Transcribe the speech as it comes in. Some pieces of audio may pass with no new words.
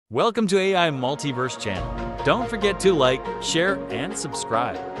Welcome to AI Multiverse channel. Don't forget to like, share, and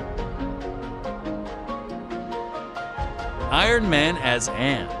subscribe. Iron Man as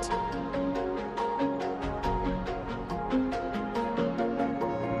Ant.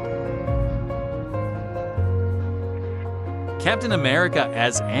 Captain America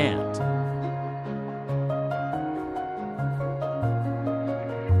as Ant.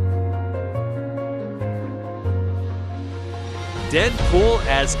 Deadpool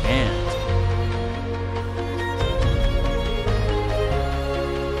as Ant.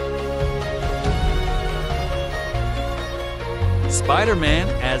 Spider-Man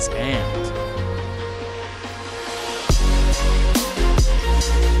as Ant.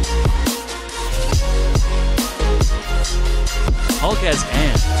 Hulk as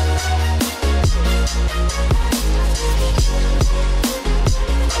Ant.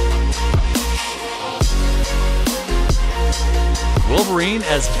 Wolverine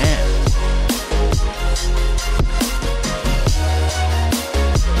as Ant.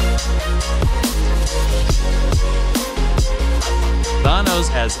 Thanos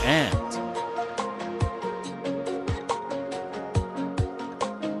as Ant.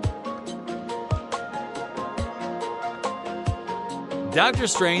 Doctor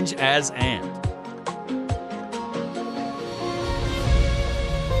Strange as Ant.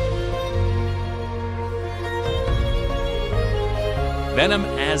 Venom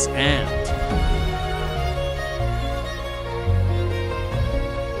as Ant.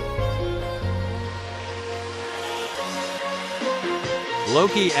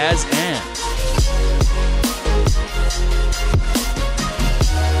 Loki as Ant.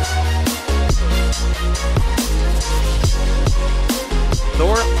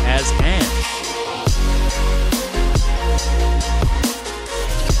 Thor as Ant.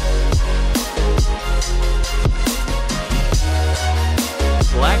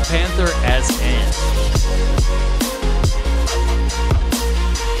 Black Panther as Ant.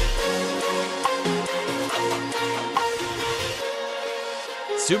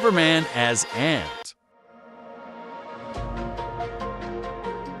 Superman as Ant.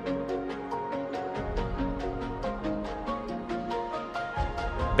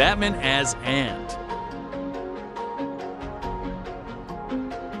 Batman as Ant.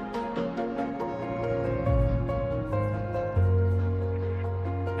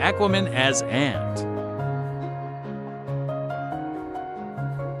 Aquaman as Ant.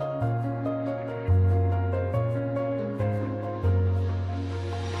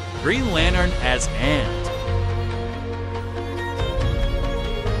 Green Lantern as Ant.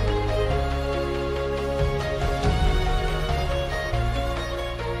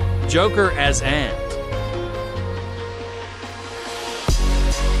 Joker as Ant.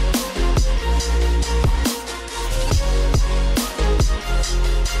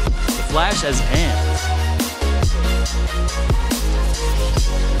 The Flash as Ant.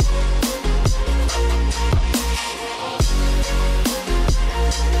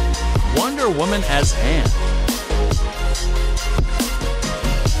 Wonder Woman as Ant.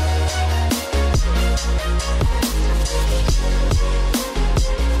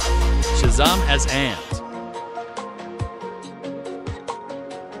 Shazam as Ant.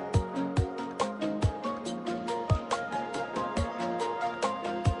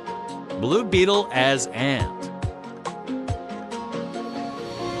 Blue Beetle as Ant.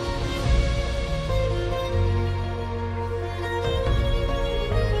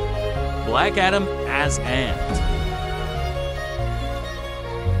 Black Adam as Ant.